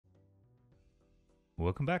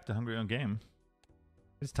Welcome back to Hungry on Game.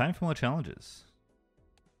 It's time for more challenges.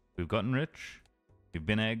 We've gotten rich, we've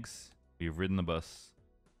been eggs, we've ridden the bus,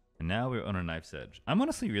 and now we're on a knife's edge. I'm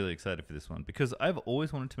honestly really excited for this one because I've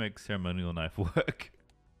always wanted to make ceremonial knife work.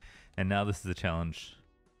 And now this is a challenge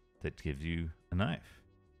that gives you a knife.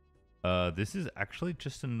 This is actually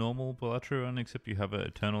just a normal Balatro run, except you have an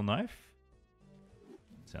eternal knife.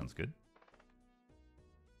 Sounds good.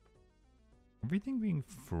 Everything being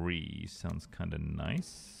free sounds kind of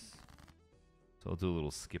nice. So I'll do a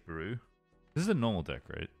little skipperoo. This is a normal deck,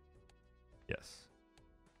 right? Yes.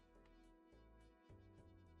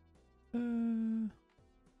 Try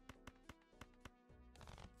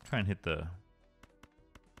and hit the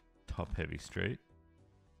top heavy straight.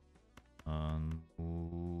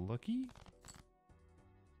 Unlucky?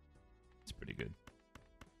 It's pretty good.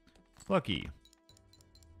 Lucky.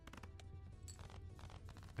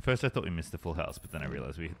 At first I thought we missed the full house, but then I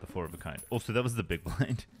realized we hit the 4 of a kind. Also, that was the big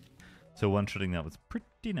blind. So one-shotting that was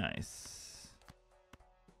pretty nice.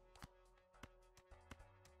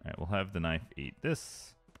 Alright, we'll have the knife eat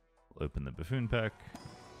this. We'll open the buffoon pack.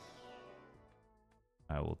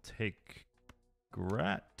 I will take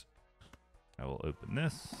Grat. I will open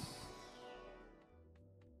this.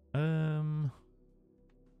 So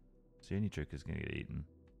any joker's gonna get eaten.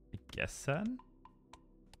 I guess Saturn?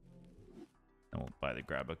 I won't buy the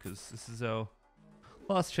grabber because this is our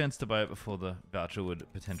last chance to buy it before the voucher would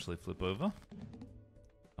potentially flip over.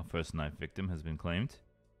 Our first knife victim has been claimed.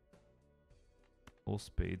 All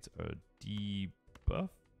spades are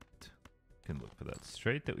debuffed. Can look for that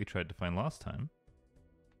straight that we tried to find last time.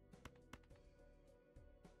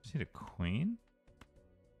 Just need a queen.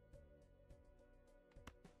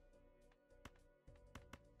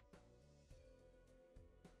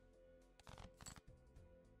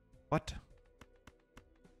 What?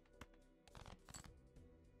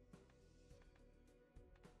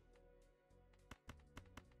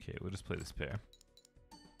 Okay, we'll just play this pair.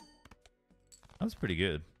 That was pretty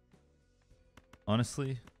good.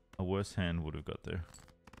 Honestly, a worse hand would have got there.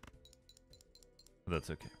 But that's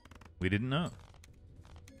okay. We didn't know.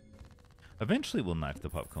 Eventually we'll knife the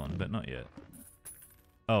popcorn, but not yet.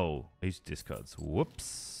 Oh, I used discards.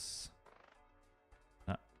 Whoops.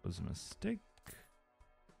 That was a mistake.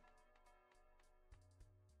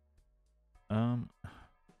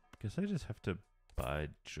 Guess I just have to buy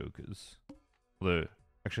jokers. Although,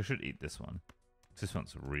 actually I should eat this one. This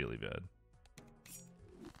one's really bad.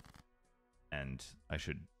 And I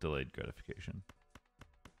should delayed gratification.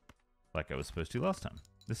 Like I was supposed to last time.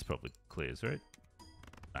 This probably clears, right?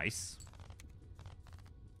 Nice.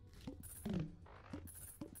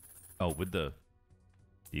 Oh, with the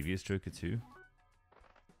devious joker too?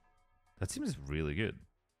 That seems really good.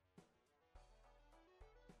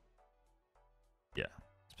 Yeah,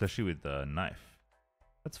 especially with the knife.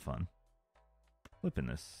 That's fun. Flipping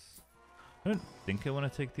this. I don't think I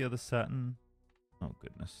want to take the other Saturn. Oh,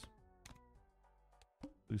 goodness.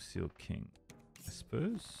 Lucille King, I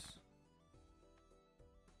suppose.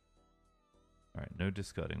 Alright, no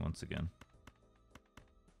discarding once again.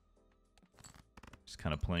 Just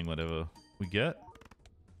kind of playing whatever we get.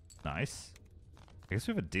 Nice. I guess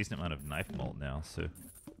we have a decent amount of knife mold now, so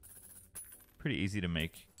pretty easy to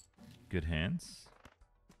make good hands.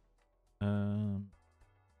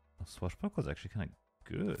 Swashbuckle's actually kind of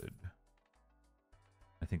good.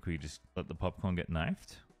 I think we just let the popcorn get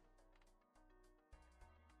knifed.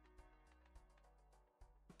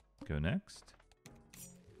 Go next.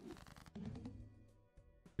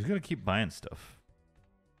 You gotta keep buying stuff.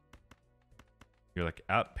 You're like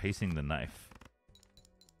outpacing the knife.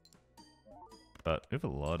 But we have a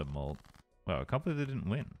lot of mold. Wow, I can't believe they didn't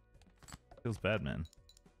win. Feels bad, man.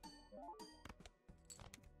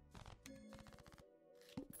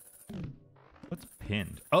 What's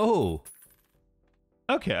pinned? Oh!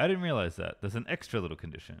 Okay, I didn't realize that. There's an extra little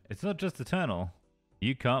condition. It's not just eternal.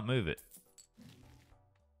 You can't move it.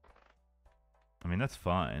 I mean, that's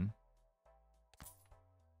fine.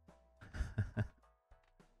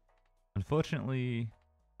 Unfortunately,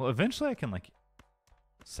 well, eventually I can, like,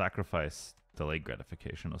 sacrifice delayed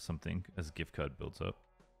gratification or something as gift card builds up.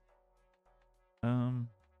 I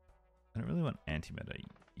don't really want antimatter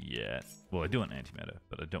yet. Well, I do want antimatter,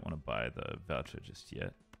 but I don't want to buy the voucher just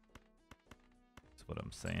yet. That's what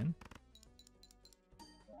I'm saying.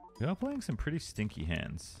 We are playing some pretty stinky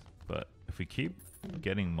hands, but if we keep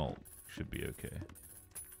getting molt, should be okay.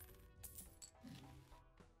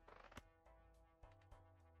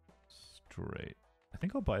 Straight. I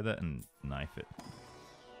think I'll buy that and knife it.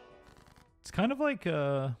 It's kind of like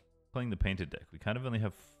playing the painted deck. We kind of only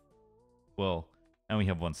have, well, and we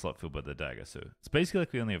have one slot filled by the dagger, so it's basically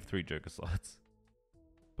like we only have 3 joker slots.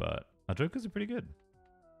 But our jokers are pretty good.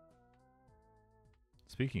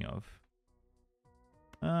 Speaking of,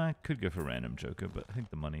 I could go for random joker, but I think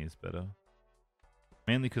the money is better.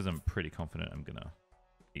 Mainly because I'm pretty confident I'm gonna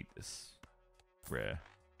eat this rare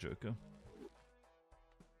joker.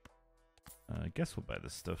 I guess we'll buy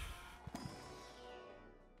this stuff.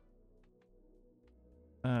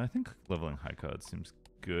 I think leveling high cards seems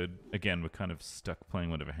good. Again, we're kind of stuck playing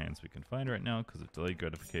whatever hands we can find right now because of delayed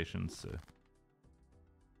gratification, so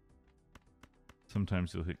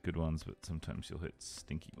sometimes you'll hit good ones, but sometimes you'll hit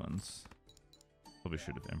stinky ones. Probably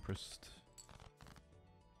should have Empressed.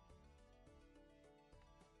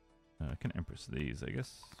 I can Empress these, I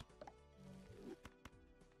guess.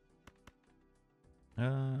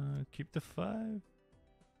 Keep the 5.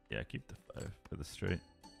 Yeah, keep the 5 for the straight.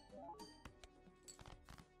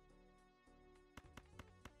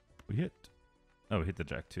 We hit. Oh, we hit the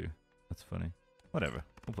jack too. That's funny. Whatever.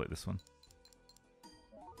 We'll play this one.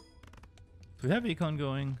 So we have econ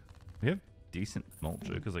going. We have decent malt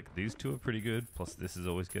jokers. Like these two are pretty good. Plus this is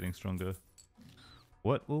always getting stronger.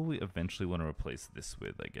 What will we eventually want to replace this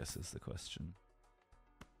with, I guess, is the question.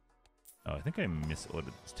 Oh, I think I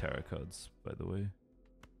misordered these tarot cards, by the way.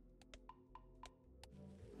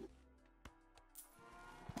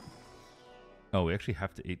 Oh, we actually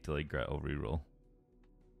have to eat delayed grat or reroll.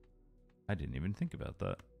 I didn't even think about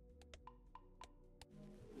that.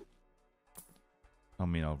 I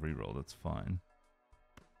mean, I'll reroll, that's fine.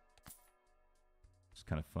 It's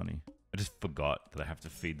kind of funny. I just forgot that I have to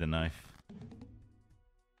feed the knife.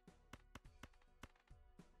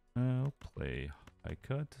 I'll play high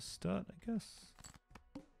card to start, I guess.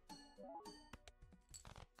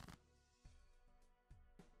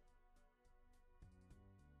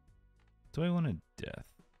 Do I want a death?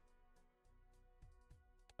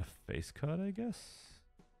 A face card, I guess?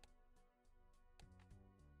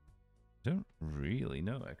 I don't really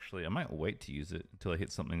know, actually. I might wait to use it until I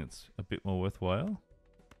hit something that's a bit more worthwhile.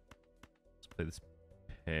 Let's play this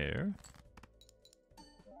pair.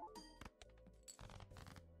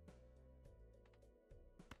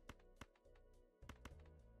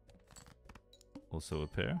 Also a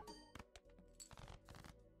pair.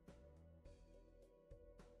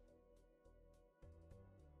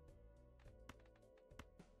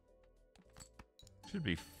 Should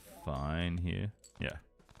be fine here. Yeah.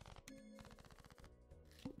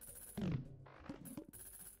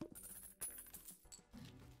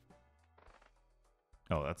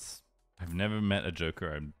 Oh, that's... I've never met a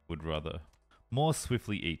joker I would rather more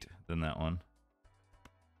swiftly eat than that one.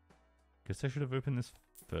 Guess I should have opened this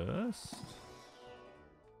first.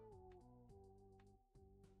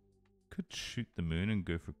 Could shoot the moon and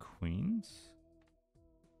go for queens.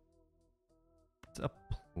 It's a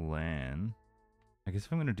plan. I guess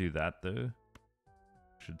if I'm going to do that though,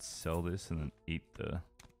 I should sell this and then eat the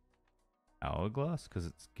hourglass because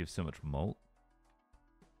it gives so much malt.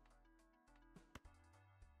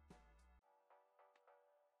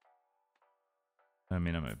 I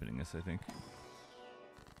mean, I'm opening this, I think.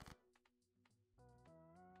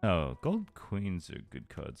 Oh, gold queens are good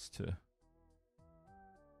cards too.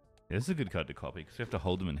 Yeah, this is a good card to copy because we have to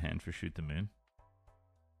hold them in hand for shoot the moon.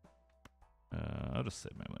 I'll just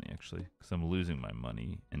save my money actually because I'm losing my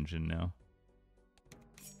money engine now.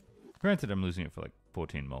 Granted, I'm losing it for like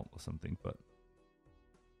 14 malt or something, but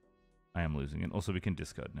I am losing it. Also, we can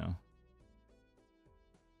discard now.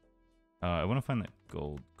 I want to find that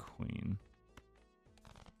gold queen.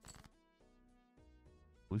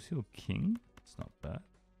 Lucio king? It's not bad.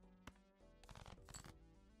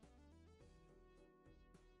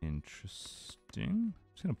 Interesting. I'm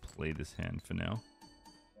just going to play this hand for now.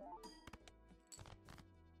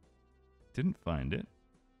 Didn't find it.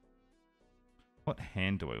 What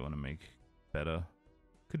hand do I want to make better?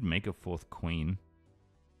 Could make a fourth queen.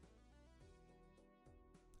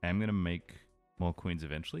 I'm going to make more queens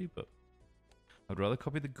eventually, but I'd rather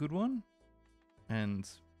copy the good one. And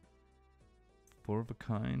four of a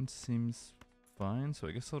kind seems fine, so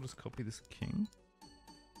I guess I'll just copy this king.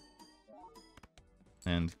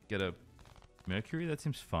 And get a Mercury, that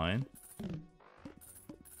seems fine.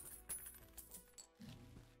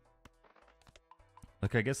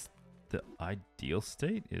 Like, I guess the ideal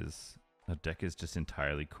state is a deck is just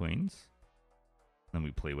entirely queens. Then we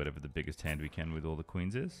play whatever the biggest hand we can with all the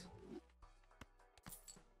queens is.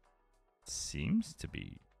 Seems to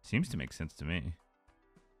make sense to me.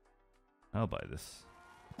 I'll buy this.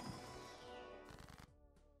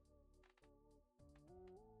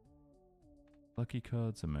 Lucky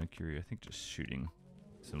cards, a Mercury. I think just shooting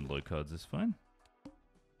some low cards is fine.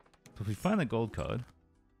 So if we find the gold card,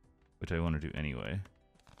 which I want to do anyway,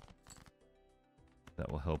 that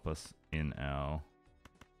will help us in our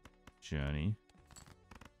Journey.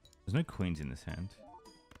 There's no queens in this hand.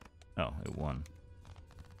 Oh, it won.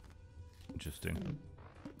 Interesting.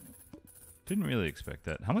 Didn't really expect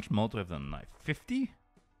that. How much malt do I have on the knife? 50?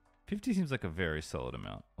 50 seems like a very solid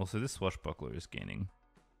amount. Also, this swashbuckler is gaining.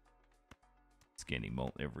 It's gaining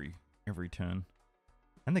malt every turn.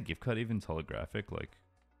 And the gift card even's holographic, like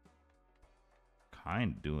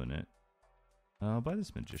kind of doing it. I'll buy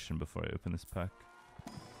this magician before I open this pack.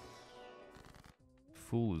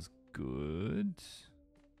 Fool is good.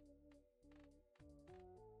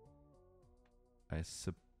 I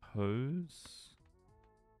suppose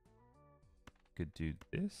could do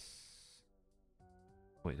this.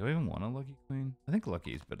 Wait, do I even want a lucky queen? I think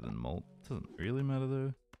lucky is better than malt. Doesn't really matter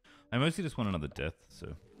though. I mostly just want another death,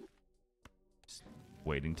 so just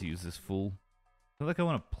waiting to use this fool. Not like I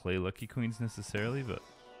want to play lucky queens necessarily, but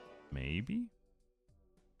maybe.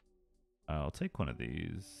 I'll take one of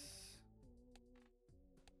these.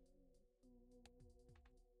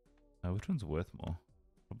 Which one's worth more?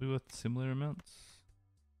 Probably worth similar amounts.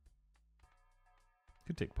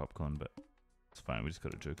 Could take popcorn, but it's fine. We just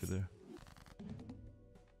got a joker there.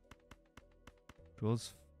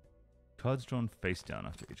 Draws cards drawn face down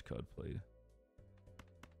after each card played.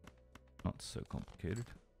 Not so complicated.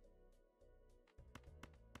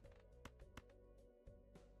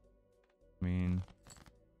 I mean,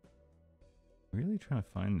 really trying to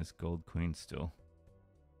find this gold queen still.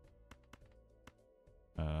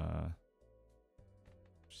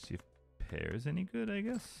 See if pair is any good, I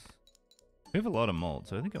guess. We have a lot of mold,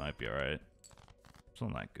 so I think it might be alright. It's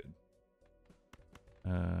not that good.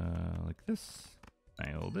 Like this.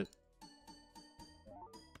 Nailed it.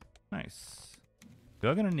 Nice. We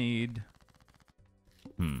are gonna need...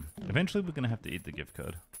 Eventually we're gonna have to eat the gift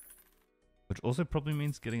card. Which also probably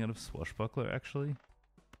means getting out of Swashbuckler, actually.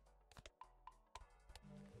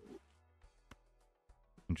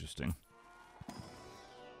 Interesting.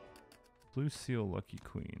 Blue Seal Lucky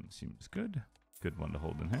Queen seems good. Good one to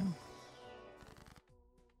hold in hand.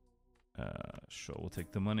 Sure, we'll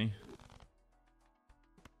take the money.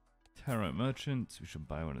 Tarot Merchants. We should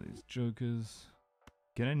buy one of these jokers.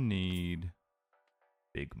 Gonna need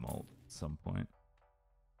big malt at some point.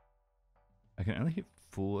 I can only hit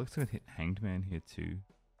Fool. Looks like I hit Hanged Man here too.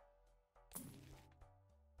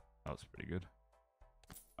 That was pretty good.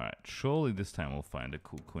 Alright, surely this time we'll find a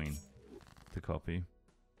cool queen to copy.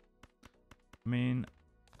 I mean,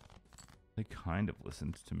 they kind of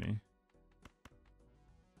listened to me.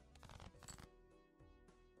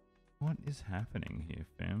 What is happening here,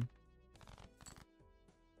 fam?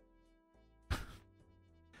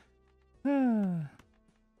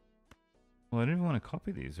 Well, I didn't want to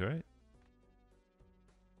copy these, right?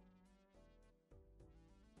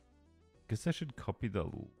 Guess I should copy the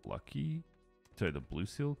lucky... Sorry, the blue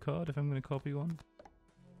seal card if I'm going to copy one.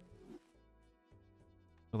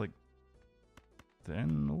 But like...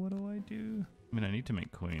 Then what do I do? I mean, I need to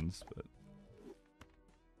make queens, but...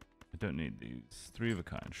 I don't need these. 3 of a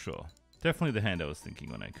kind, sure. Definitely the hand I was thinking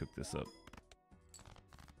when I cooked this up.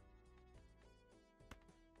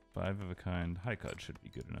 5 of a kind. High card should be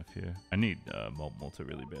good enough here. I need Malta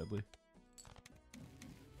really badly.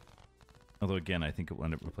 Although again, I think it will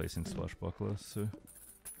end up replacing Swashbuckler, so...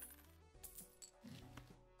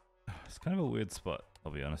 It's kind of a weird spot,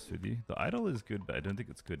 I'll be honest with you. The idol is good, but I don't think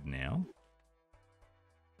it's good now.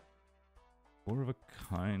 4 of a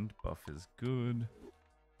kind buff is good.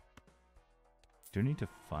 Do need to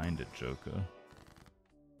find a joker.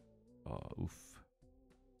 Oh, oof.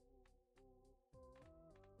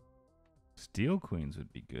 Steel queens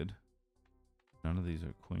would be good. None of these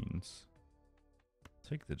are queens.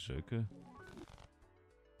 Take the joker.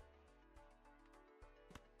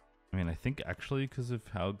 I mean, I think actually because of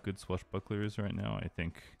how good Swashbuckler is right now, I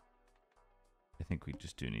think we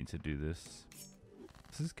just do need to do this.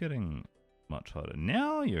 This is getting much harder.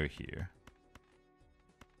 Now you're here.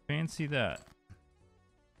 Fancy that.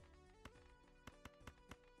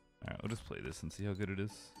 Alright, we'll just play this and see how good it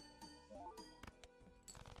is.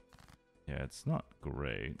 Yeah, it's not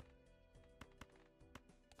great.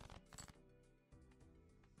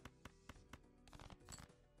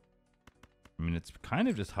 I mean, it's kind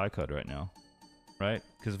of just high card right now, right?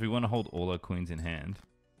 Because if we want to hold all our queens in hand,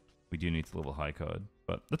 we do need to level high card.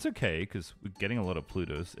 But that's okay, because we're getting a lot of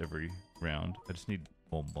Plutos every round. I just need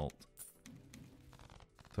more malt.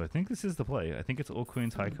 So I think this is the play. I think it's all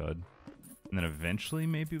queens high card. And then eventually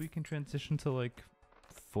maybe we can transition to like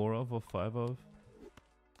 4 of or 5 of.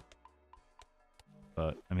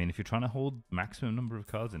 But, I mean, if you're trying to hold maximum number of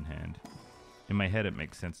cards in hand, in my head it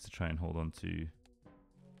makes sense to try and hold on to...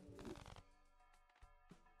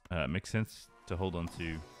 it makes sense to hold on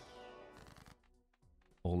to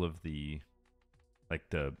all of the, like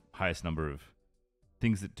the highest number of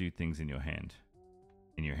things that do things in your hand.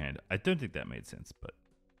 I don't think that made sense, but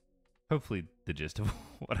hopefully the gist of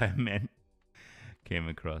what I meant came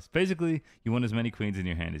across. Basically, you want as many queens in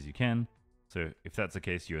your hand as you can. So if that's the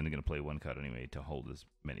case, you're only going to play one card anyway to hold as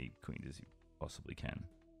many queens as you possibly can.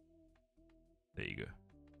 There you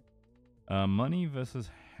go. Money versus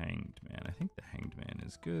Hanged Man. I think the Hanged Man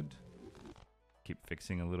is good. Keep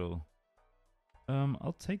fixing a little.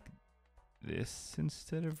 I'll take this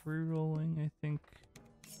instead of re-rolling, I think.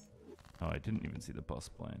 Oh, I didn't even see the boss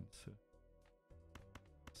blind, so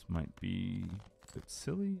this might be a bit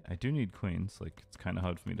silly. I do need queens, like it's kind of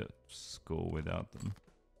hard for me to score without them.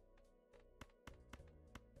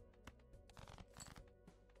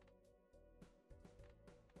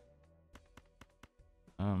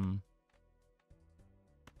 I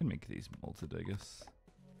can make these malted, I guess.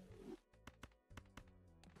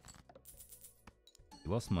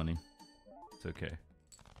 You lost money. It's okay.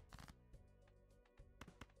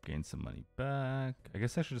 Gain some money back. I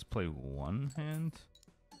guess I should just play one hand.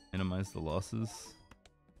 Minimize the losses.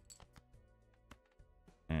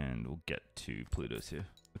 And we'll get 2 Plutos here,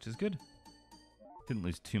 which is good. Didn't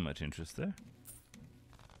lose too much interest there.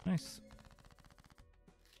 Nice.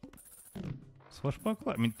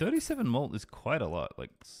 Swashbuckler? I mean, 37 malt is quite a lot. Like,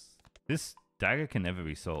 this dagger can never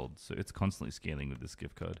be sold, so it's constantly scaling with this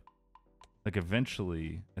gift card. Like,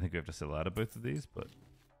 eventually, I think we have to sell out of both of these, but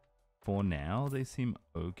for now, they seem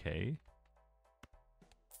okay.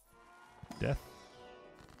 Death?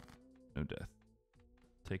 No death.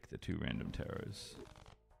 Take the 2 random tarots.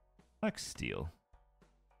 Like steel.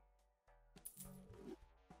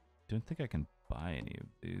 Don't think I can buy any of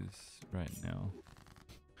these right now.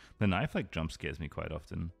 The knife like jump scares me quite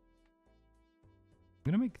often. I'm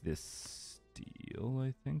gonna make this steel,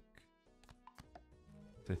 I think.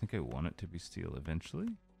 I think I want it to be steel eventually.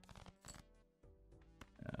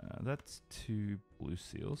 That's 2 blue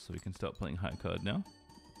seals, so we can start playing high card now.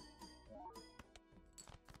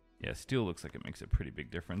 Yeah, steel looks like it makes a pretty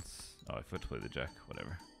big difference. Oh, I forgot to play the jack,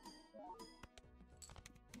 whatever.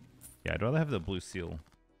 Yeah, I'd rather have the blue seal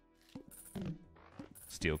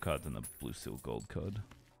steel card than the blue seal gold card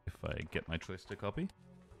if I get my choice to copy.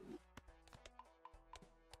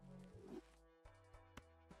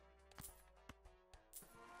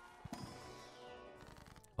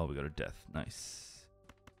 Oh, we got a death. Nice.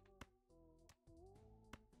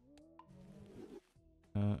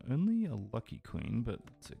 Only a lucky queen, but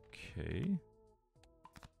it's okay.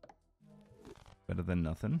 Better than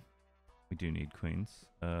nothing. We do need queens.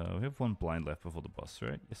 We have 1 blind left before the boss,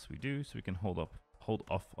 right? Yes, we do. So we can hold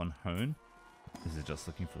off on Hone. This is just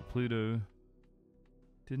looking for a Pluto.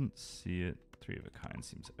 Didn't see it. 3 of a kind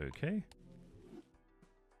seems okay.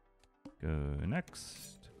 Go next.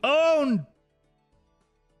 Oh!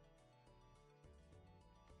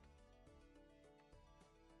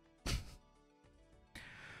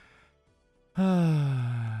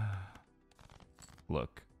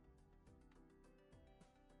 Look.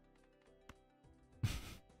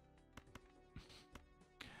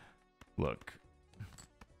 Look.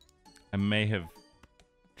 I may have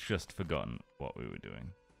just forgotten what we were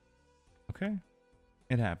doing. Okay.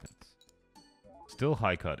 It happens. Still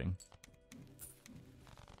high cutting.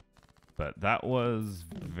 But that was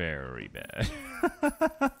very bad.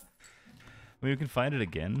 We can find it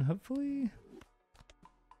again, hopefully.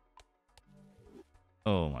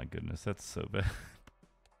 Oh my goodness, that's so bad.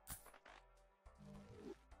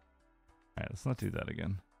 Alright, let's not do that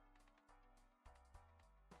again.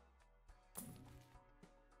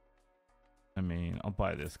 I mean, I'll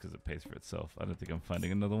buy this because it pays for itself. I don't think I'm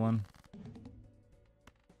finding another one.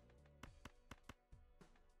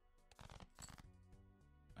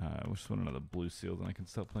 I just want another blue seal, then I can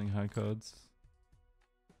start playing high cards.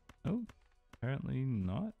 Oh, apparently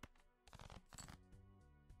not.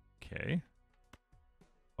 Okay.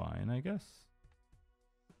 Fine, I guess.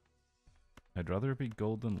 I'd rather it be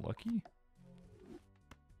gold than lucky.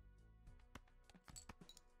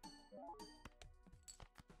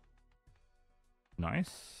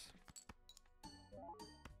 Nice.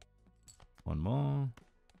 1 more.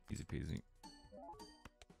 Easy peasy.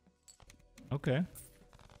 Okay.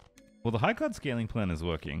 Well, the high card scaling plan is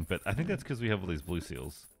working, but I think that's because we have all these blue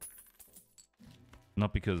seals.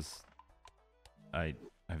 Not because I've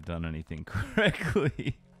done anything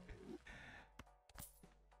correctly.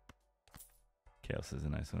 Chaos is a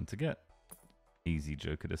nice one to get. Easy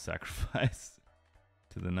joker to sacrifice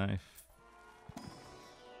to the knife.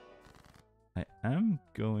 I am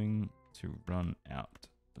going to run out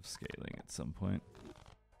of scaling at some point.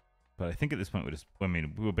 But I think at this point we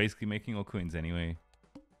were basically making all queens anyway.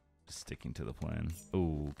 Just sticking to the plan.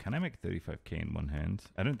 Oh, can I make 35k in one hand?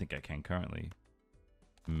 I don't think I can currently.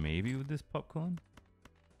 Maybe with this popcorn?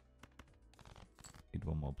 Need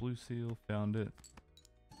one more blue seal. Found it.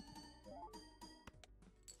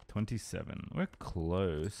 27. We're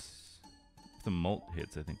close. If the malt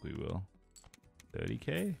hits, I think we will.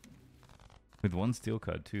 30k? With one steel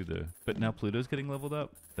card too, though. But now Pluto's getting leveled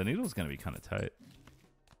up. The needle's going to be kind of tight.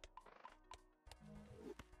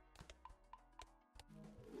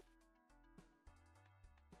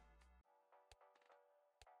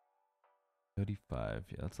 $35.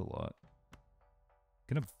 Yeah, that's a lot.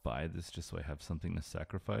 I'm gonna buy this just so I have something to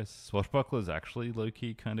sacrifice. Swashbuckler's actually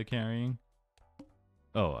low-key kind of carrying.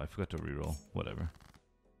 Oh, I forgot to reroll. Whatever.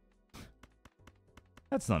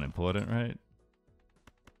 That's not important, right?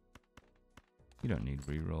 You don't need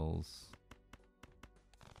rerolls.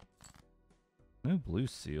 No blue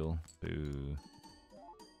seal. Boo.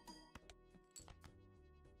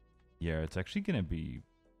 Yeah, it's actually gonna be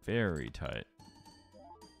very tight.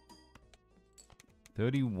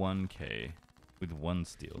 31k with one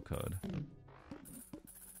steel card.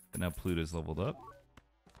 But now Pluto's leveled up.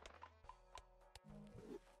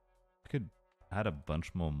 I could add a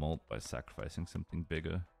bunch more malt by sacrificing something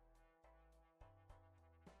bigger.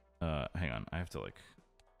 Hang on, I have to like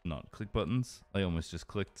not click buttons. I almost just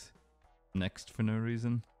clicked next for no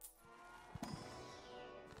reason.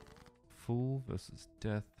 Fool versus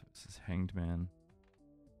Death versus Hanged Man.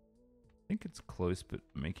 I think it's close, but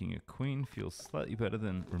making a queen feels slightly better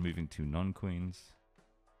than removing two non-queens.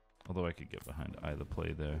 Although I could get behind either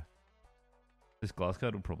play there. This glass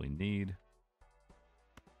card will probably need.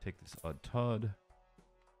 Take this odd Todd.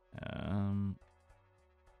 I'm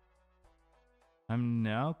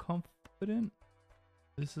now confident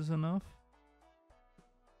this is enough.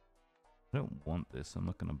 I don't want this, I'm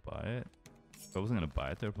not gonna buy it. If I wasn't gonna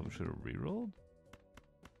buy it there, I probably should have rerolled.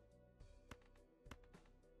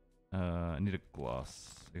 I need a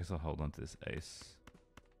glass. I guess I'll hold on to this ace.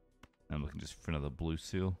 And I'm looking just for another blue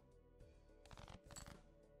seal.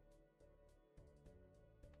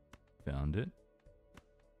 Found it.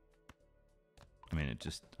 I mean,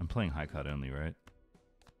 I'm playing high card only, right?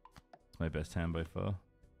 It's my best hand by far.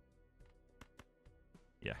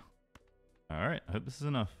 Yeah. Alright, I hope this is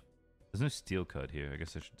enough. There's no steel card here. I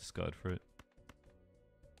guess I should discard for it.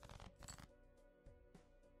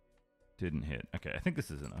 Didn't hit. Okay, I think this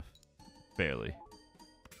is enough. Barely.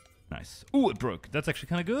 Nice. Ooh, it broke. That's actually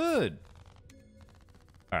kind of good.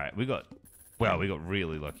 Alright, we got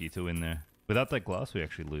really lucky to win there. Without that glass, we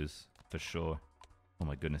actually lose. For sure. Oh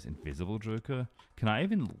my goodness, Invisible Joker. Can I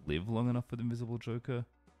even live long enough with Invisible Joker?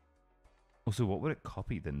 Also, what would it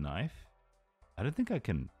copy? The knife? I don't think I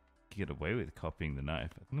can get away with copying the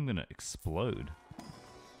knife. I think I'm gonna explode.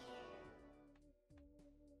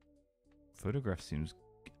 Photograph seems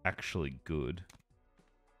actually good.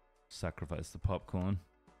 Sacrifice the popcorn.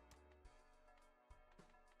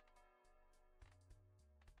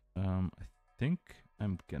 I think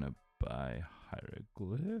I'm gonna buy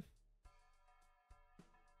Hieroglyph.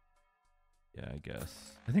 Yeah, I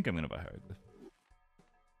guess. I think I'm gonna buy Hieroglyph.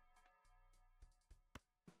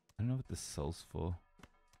 I don't know what this sells for.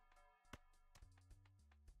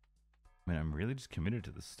 I mean, I'm really just committed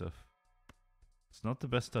to this stuff. It's not the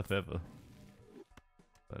best stuff ever,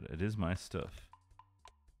 but it is my stuff.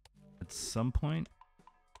 At some point,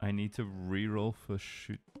 I need to reroll for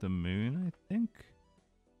Shoot the Moon, I think.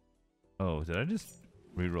 Oh, did I just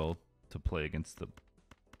reroll to play against the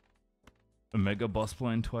Omega boss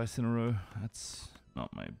blind twice in a row? That's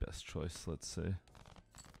not my best choice, let's say.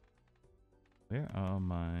 Where are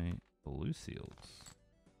my blue seals?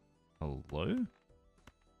 Hello?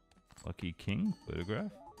 Lucky King,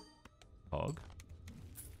 photograph, hog.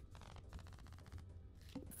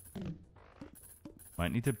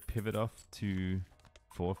 Might need to pivot off to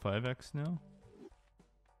 4 or 5x now.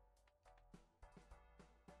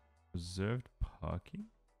 Reserved parking.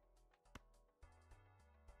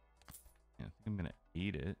 Yeah, I think I'm gonna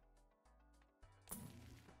eat it.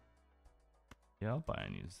 Yeah, I'll buy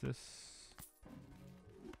and use this.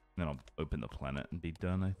 Then I'll open the planet and be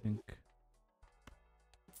done, I think.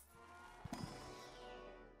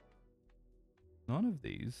 None of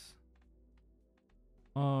these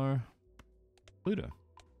are Pluto.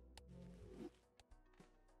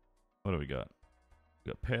 What do we got? We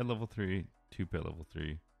got pair level 3, 2 pair level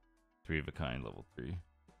 3, 3 of a kind level 3.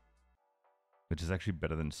 Which is actually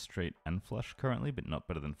better than straight and flush currently, but not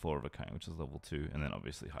better than 4 of a kind, which is level 2. And then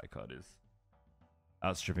obviously high card is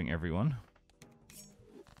outstripping everyone.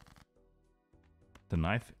 The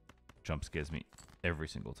knife jump scares me every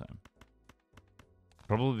single time.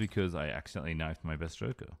 Probably because I accidentally knifed my best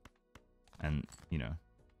joker. And, you know,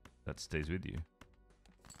 that stays with you.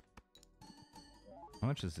 How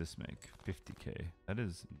much does this make? 50k. That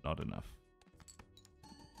is not enough.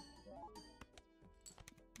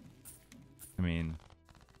 I mean,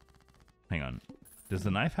 hang on. Does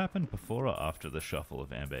the knife happen before or after the shuffle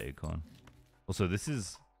of Amber Acorn? Also, this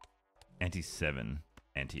is anti-7,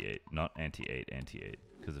 anti-8, not anti-8, anti-8,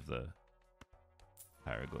 because of the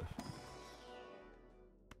hieroglyph.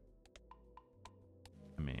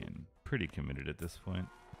 I mean, pretty committed at this point.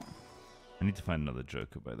 I need to find another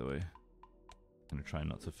Joker, by the way. I'm gonna try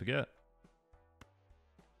not to forget.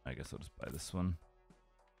 I guess I'll just buy this one.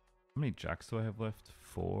 How many jacks do I have left?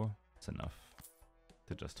 4. That's enough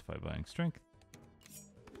to justify buying strength.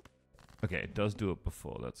 Okay, it does do it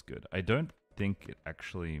before. That's good. I don't think it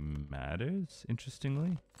actually matters,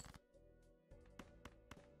 interestingly.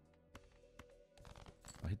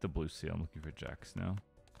 I hit the blue seal. I'm looking for jacks now.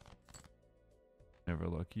 Never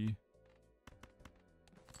lucky.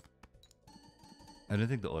 I don't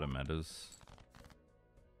think the order matters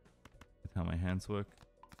with how my hands work.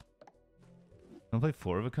 I'll play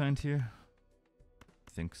 4 of a kind here.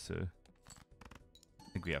 I think so. I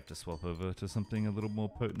think we have to swap over to something a little more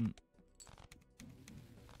potent.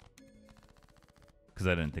 Because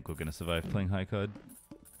I don't think we're going to survive playing high card.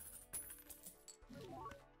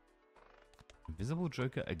 Invisible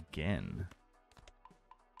Joker again.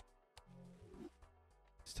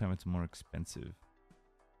 This time it's more expensive.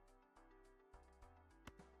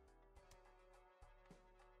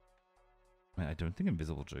 I don't think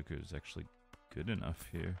Invisible Joker is actually good enough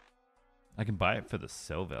here. I can buy it for the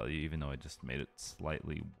sell value, even though I just made it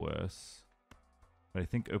slightly worse. But I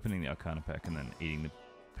think opening the Arcana pack and then eating the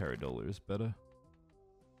Paradola is better.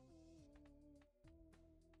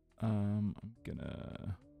 I'm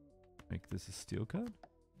gonna make this a steel card.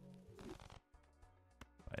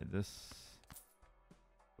 Buy this.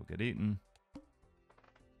 We'll get eaten.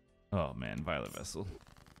 Oh man, Violet Vessel.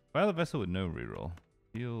 Violet Vessel with no reroll.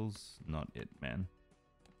 Feels not it, man.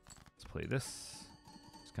 Let's play this.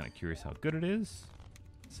 Just kind of curious how good it is.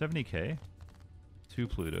 70k. 2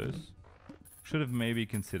 Plutos. Should have maybe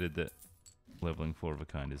considered that leveling 4 of a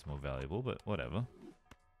kind is more valuable, but whatever.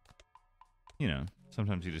 You know,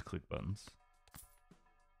 sometimes you just click buttons.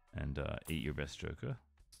 And eat your best Joker.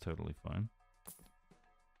 It's totally fine.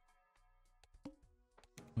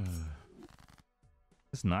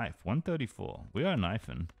 This knife, 134. We are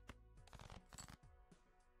knifing.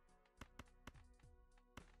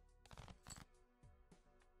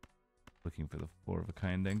 Looking for the 4 of a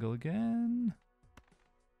kind angle again.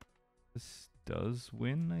 This does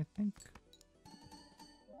win, I think.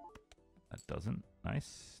 That doesn't.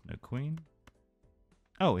 Nice. No queen.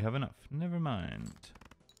 Oh, we have enough. Never mind.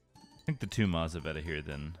 I think the 2 Mars are better here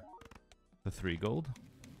than the 3 gold.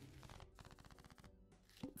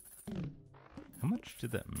 How much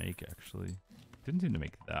did that make, actually? Didn't seem to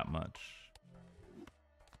make that much.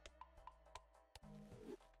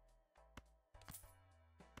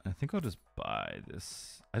 I think I'll just buy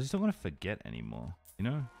this. I just don't want to forget anymore, you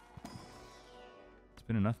know? It's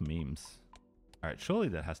been enough memes. Alright, surely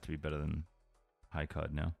that has to be better than high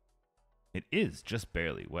card now. It is, just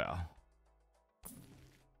barely. Wow.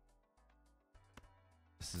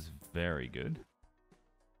 This is very good.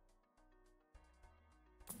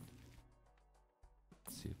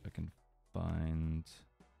 Let's see if I can find...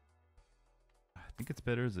 I think it's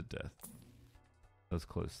better as a death. That was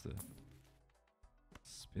close to...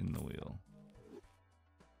 Spin the wheel.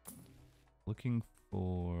 Looking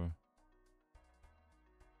for...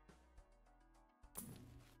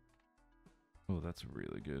 Oh, that's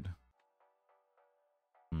really good.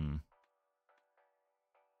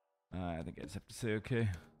 I think I just have to say okay.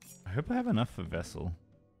 I hope I have enough for Vessel.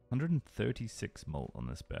 136 mult on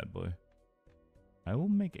this bad boy. I will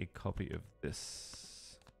make a copy of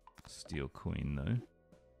this Steel Queen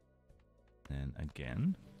though. And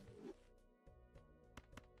again.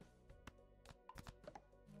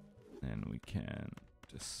 And we can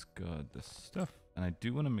discard this stuff. And I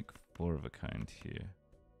do want to make 4 of a kind here.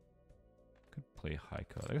 Could play high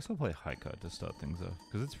card. I guess I'll play high card to start things off.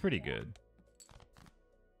 Because it's pretty good.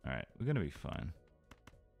 Alright, we're going to be fine.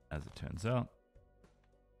 As it turns out.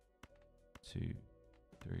 2,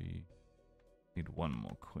 3. Need 1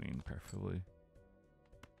 more queen, preferably.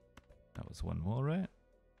 That was 1 more, right?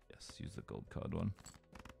 Yes, use the gold card one.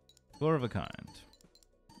 4 of a kind.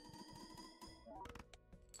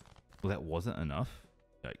 Well, that wasn't enough?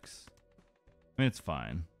 Yikes. I mean, it's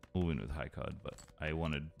fine. We'll win with high card, but I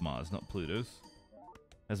wanted Mars, not Plutos.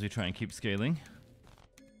 As we try and keep scaling.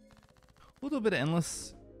 We'll do a bit of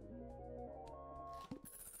endless.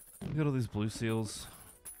 We got all these blue seals.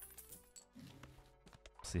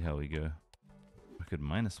 See how we go. could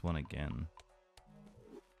 -1 again.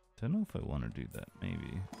 Don't know if I want to do that,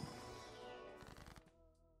 maybe.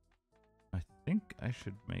 I think I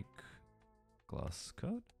should make glass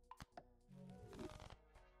card.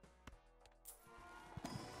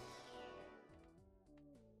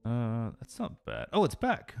 That's not bad. Oh, it's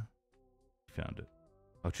back. Found it.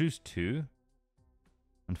 I'll choose 2.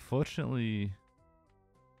 Unfortunately...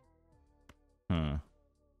 Huh.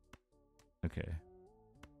 Okay.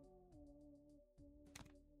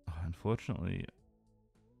 Oh, unfortunately,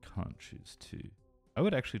 can't choose 2. I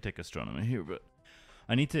would actually take astronomer here, but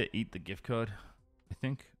I need to eat the gift card, I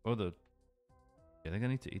think. Or the... Yeah, I think I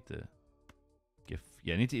need to eat the gift...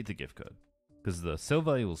 Yeah, I need to eat the gift card. Because the sell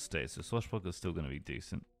value will stay, so Swashbuckler is still going to be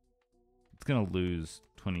decent. It's going to lose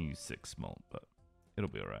 26 mult, but it'll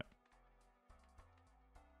be alright.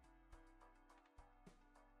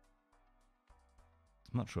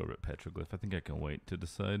 I'm not sure about Petroglyph. I think I can wait to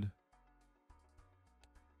decide.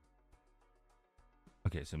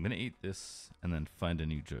 Okay, so I'm going to eat this and then find a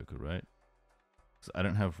new Joker, right? Because I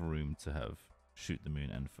don't have room to have Shoot the Moon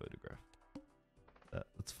and Photograph.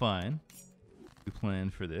 That's fine. We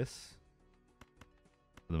planned for this.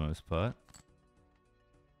 For the most part.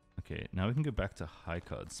 Okay, now we can go back to high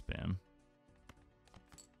card spam.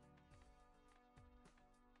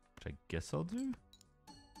 Which I guess I'll do.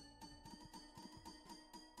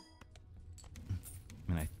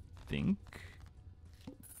 And I think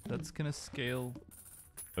that's gonna scale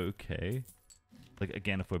okay. Like,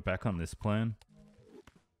 again, if we're back on this plan,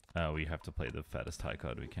 we have to play the fattest high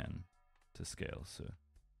card we can to scale, so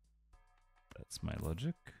that's my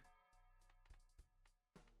logic.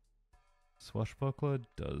 Swashbuckler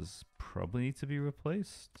does probably need to be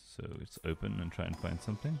replaced, so it's open and try and find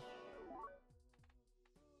something.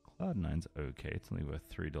 Cloud9's okay, it's only worth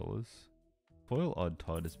 $3. Foil Odd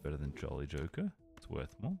Todd is better than Jolly Joker, it's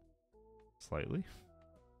worth more. Slightly.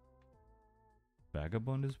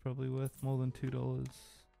 Vagabond is probably worth more than $2.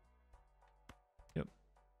 Yep.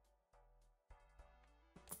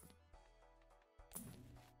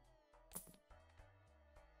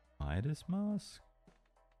 Midas Mask?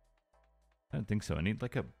 I don't think so. I need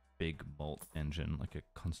like a big mult engine, like a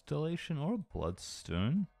Constellation or a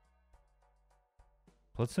Bloodstone.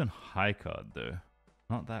 Bloodstone high card though.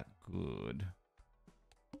 Not that good.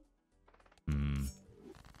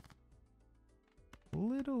 A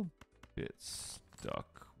little bit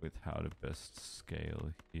stuck with how to best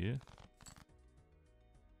scale here.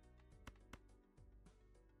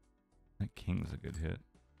 That king's a good hit.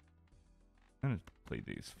 I'm gonna play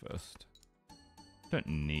these first. Don't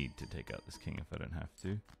need to take out this king if I don't have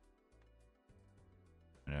to.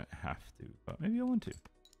 I don't have to, but maybe I want to.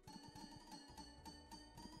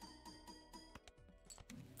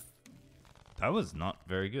 That was not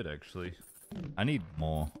very good, actually. I need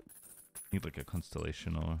more. I need like a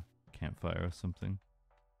Constellation or Campfire or something.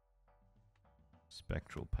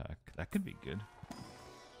 Spectral Pack. That could be good.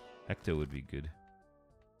 Ecto would be good.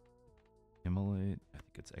 Immolate. I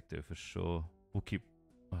think it's Ecto for sure. We'll keep...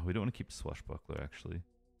 Oh, we don't want to keep Swashbuckler, actually.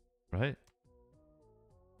 Right?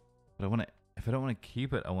 But I want to... If I don't want to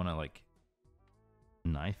keep it, I want to, like...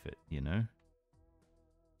 knife it, you know?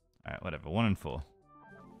 Alright, whatever. 1 and 4.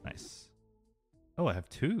 Nice. Oh, I have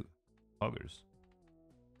 2 Hoggers.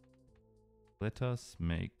 Let us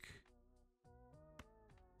make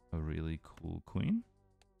a really cool queen.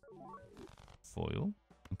 Foil.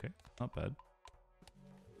 Okay, not bad.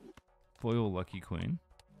 Foil Lucky Queen.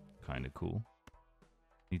 Kind of cool.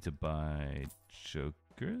 Need to buy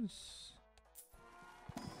Jokers.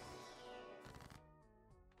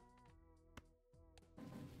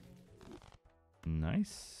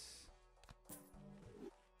 Nice.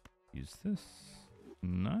 Use this.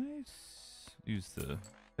 Nice. Use the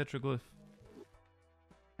Petroglyph.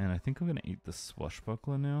 And I think I'm going to eat the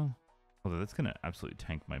Swashbuckler now. Although that's going to absolutely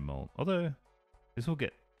tank my mult. Although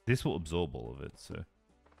this will absorb all of it. So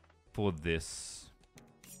for this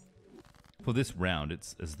round,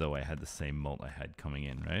 it's as though I had the same mult I had coming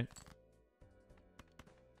in, right?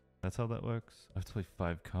 That's how that works. I have to play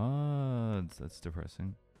 5 cards. That's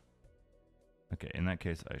depressing. Okay, in that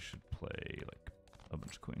case, I should play like a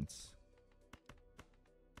bunch of queens.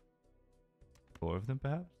 4 of them,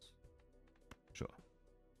 perhaps? Sure.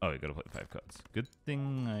 Oh, you gotta play 5 cards. Good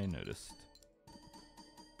thing I noticed.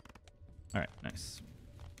 Alright, nice.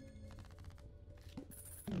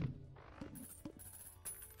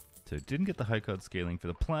 So didn't get the high card scaling for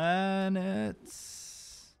the planets.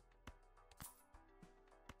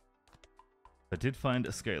 I did find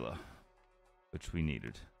a scaler, which we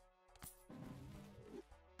needed.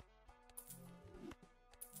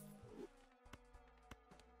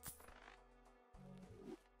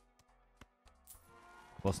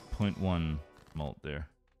 Lost 0.1 malt there.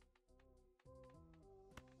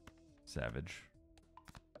 Savage.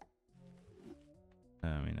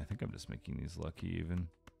 I mean, I think I'm just making these lucky even.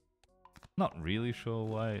 Not really sure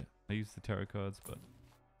why I use the tarot cards, but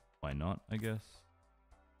why not, I guess.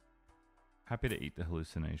 Happy to eat the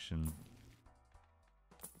hallucination.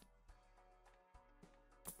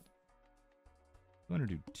 I don't want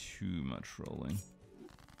to do too much rolling.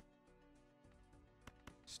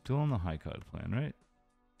 Still on the high card plan, right?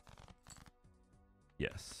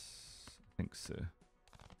 Yes, I think so.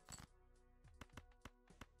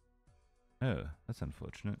 Oh, that's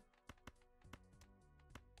unfortunate.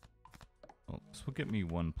 Well, this will get me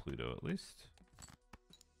one Pluto at least.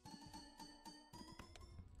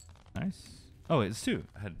 Nice. Oh, wait, it's two.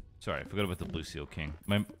 Sorry, I forgot about the Blue Seal King.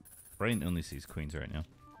 My brain only sees queens right now.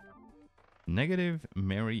 Negative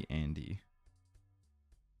Mary Andy.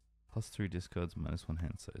 +3 discards, -1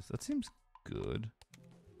 hand size. That seems good.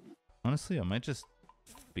 Honestly, I might just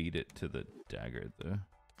feed it to the dagger though.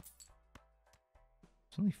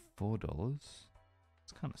 It's only $4.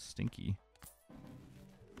 It's kind of stinky.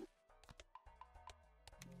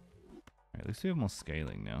 Alright, at least we have more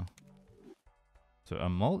scaling now. So our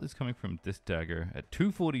malt is coming from this dagger at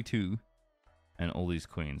 242 and all these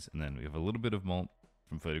queens. And then we have a little bit of malt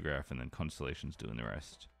from photograph and then constellations doing the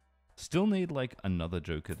rest. Still need like another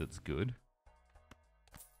joker that's good.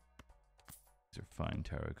 These are fine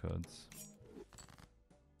tarot cards.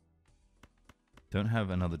 Don't have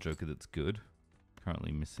another joker that's good.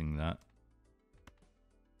 Currently missing that.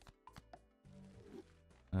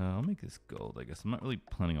 I'll make this gold, I guess. I'm not really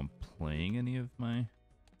planning on playing any of my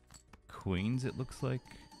queens, it looks like.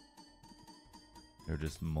 They're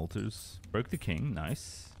just malters. Broke the king,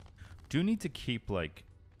 nice. Do need to keep like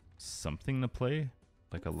something to play.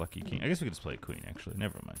 Like a lucky king. I guess we could just play a queen, actually.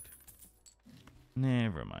 Never mind.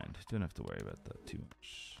 Never mind. Don't have to worry about that too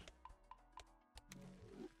much.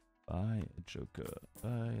 Buy a joker.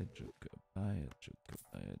 Buy a joker. Buy a joker.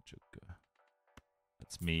 Buy a joker.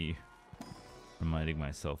 That's me reminding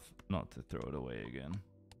myself not to throw it away again.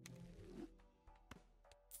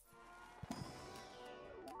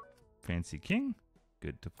 Fancy king.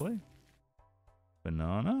 Good to play.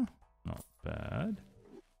 Banana. Not bad.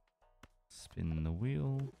 Spin the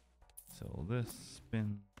wheel. Sell this.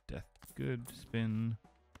 Spin. Death. Good. Spin.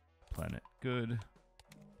 Planet. Good.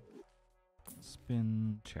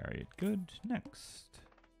 Spin. Chariot. Good. Next.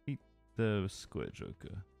 Eat the square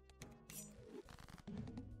joker.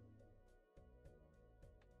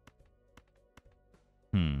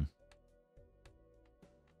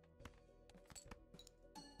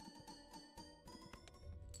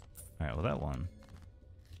 Alright, well that one.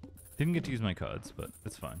 Didn't get to use my cards, but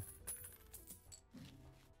it's fine.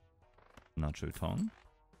 Nacho Tong.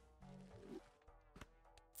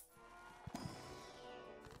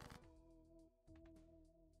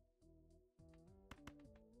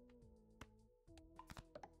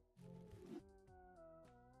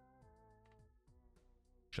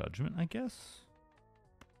 Judgment, I guess?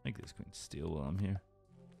 Make this queen steal while I'm here.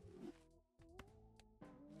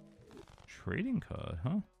 Trading card,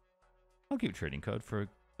 huh? I'll keep trading card for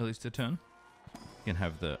at least a turn. You can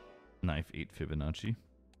have the knife eat Fibonacci.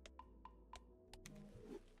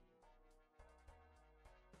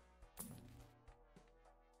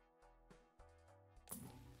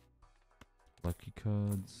 Lucky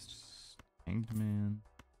cards. Hanged Man.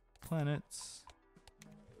 Planets.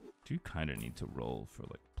 Do kind of need to roll for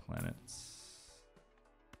like planets.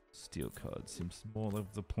 Steel card seems more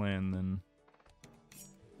of the plan than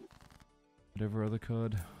whatever other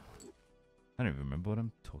card. I don't even remember what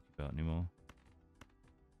I'm talking about anymore.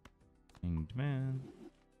 Hanged Man.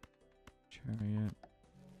 Chariot.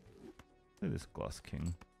 Play this Glass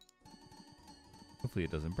King. Hopefully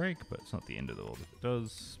it doesn't break, but it's not the end of the world if it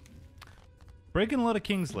does. Breaking a lot of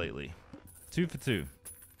kings lately. 2 for 2.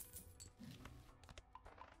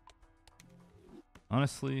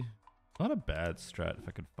 Honestly, not a bad strat if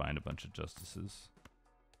I could find a bunch of justices.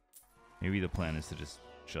 Maybe the plan is to just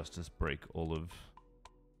justice break all of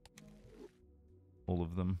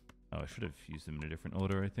them. Oh, I should have used them in a different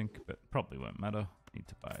order, I think, but probably won't matter. Need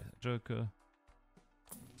to buy a joker.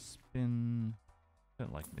 Spin.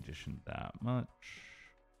 Don't like magician that much.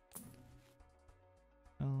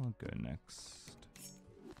 I'll go next.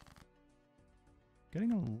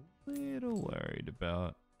 Getting a little worried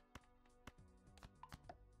about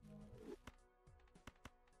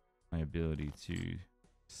my ability to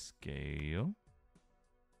scale.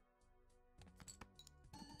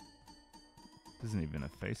 Isn't even a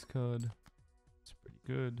face card. It's pretty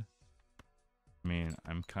good. I mean,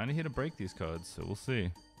 I'm kind of here to break these cards, so we'll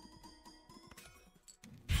see.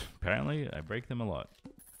 Apparently, I break them a lot.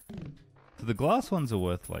 So the glass ones are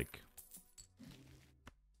worth like...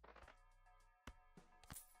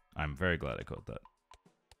 I'm very glad I caught that.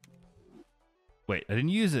 Wait, I didn't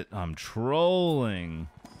use it. I'm trolling.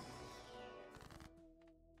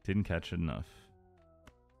 Didn't catch it enough.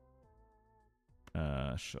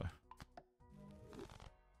 Sure.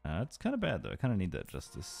 It's kind of bad though. I kind of need that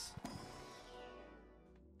justice.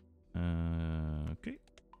 Okay.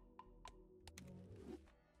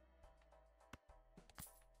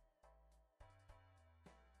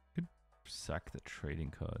 Could sack the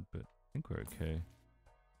trading card, but I think we're okay.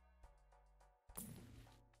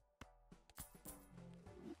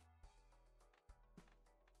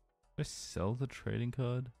 I sell the trading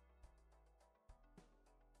card?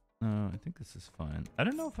 No, I think this is fine. I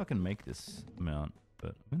don't know if I can make this amount,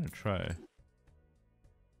 but I'm gonna try.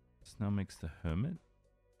 This now makes the hermit.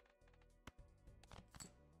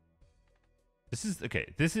 This is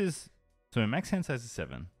okay. This is so my max hand size is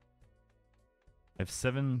 7. I have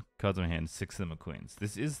 7 cards in my hand. 6 of them are queens.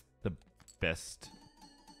 This is the best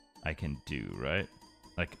I can do, right?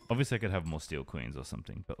 Like, obviously I could have more steel queens or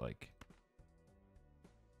something, but like,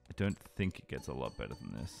 I don't think it gets a lot better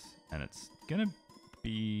than this. And it's gonna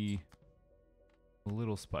be a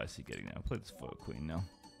little spicy getting there. I'll play this photo queen now.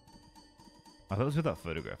 I thought it was without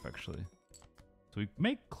photograph, actually. So we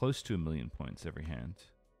make close to 1,000,000 points every hand.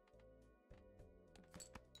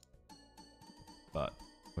 But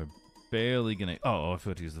we're barely gonna... Oh, I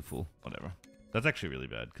forgot to use the fool. Whatever. That's actually really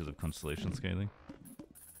bad because of constellation scaling.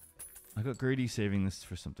 I got greedy saving this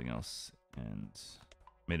for something else and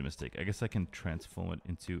made a mistake. I guess I can transform it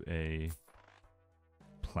into a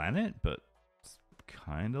planet, but it's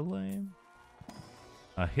kind of lame.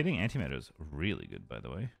 Hitting antimatter is really good, by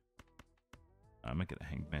the way. I might get a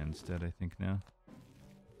hangman instead, I think, now.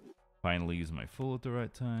 Finally use my fool at the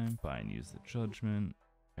right time. Buy and use the judgment.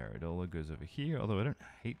 Paradola goes over here, although I don't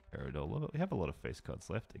hate Paradola, but we have a lot of face cards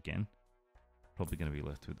left again. Probably going to be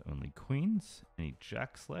left with only queens. Any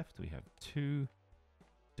jacks left? We have 2.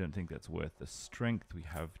 Don't think that's worth the strength. We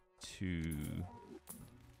have 2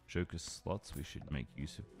 joker slots. We should make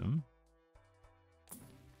use of them.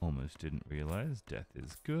 Almost didn't realize. Death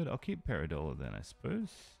is good. I'll keep Paradola then, I suppose.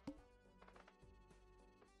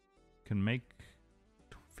 Can make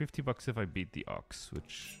 50 bucks if I beat the Ox,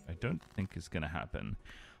 which I don't think is going to happen.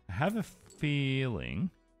 I have a feeling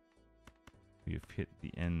we've hit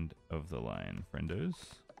the end of the line,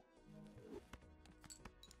 friendos.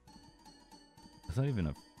 There's not even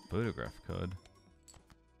a photograph card.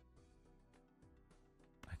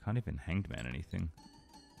 I can't even hanged man anything,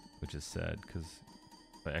 which is sad because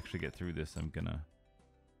if I actually get through this, I'm gonna...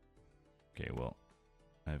 Okay, well,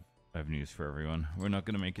 I have news for everyone. We're not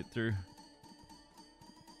gonna make it through.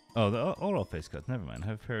 Oh, the all face cards. Never mind. I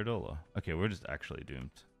have Paradola. Okay, we're just actually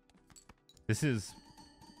doomed. This is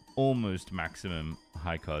almost maximum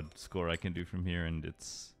high card score I can do from here, and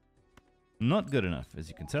it's not good enough, as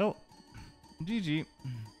you can tell. GG.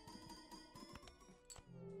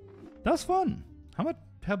 That was fun.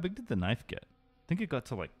 How big did the knife get? I think it got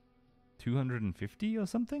to like 250 or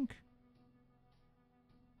something.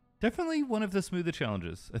 Definitely one of the smoother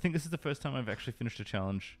challenges. I think this is the first time I've actually finished a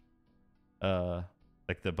challenge,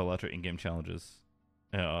 like the Balatro in-game challenges,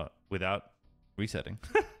 without resetting.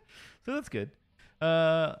 So that's good.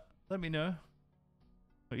 Let me know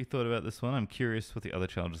what you thought about this one. I'm curious what the other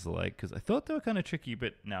challenges are like, because I thought they were kind of tricky,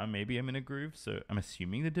 but now maybe I'm in a groove, so I'm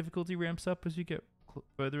assuming the difficulty ramps up as you get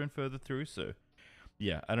further and further through, so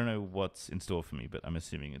yeah, I don't know what's in store for me, but I'm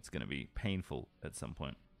assuming it's going to be painful at some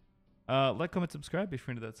point. Like, comment, subscribe if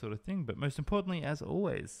you're into that sort of thing, but most importantly, as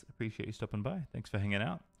always, appreciate you stopping by. Thanks for hanging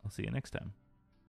out. I'll see you next time.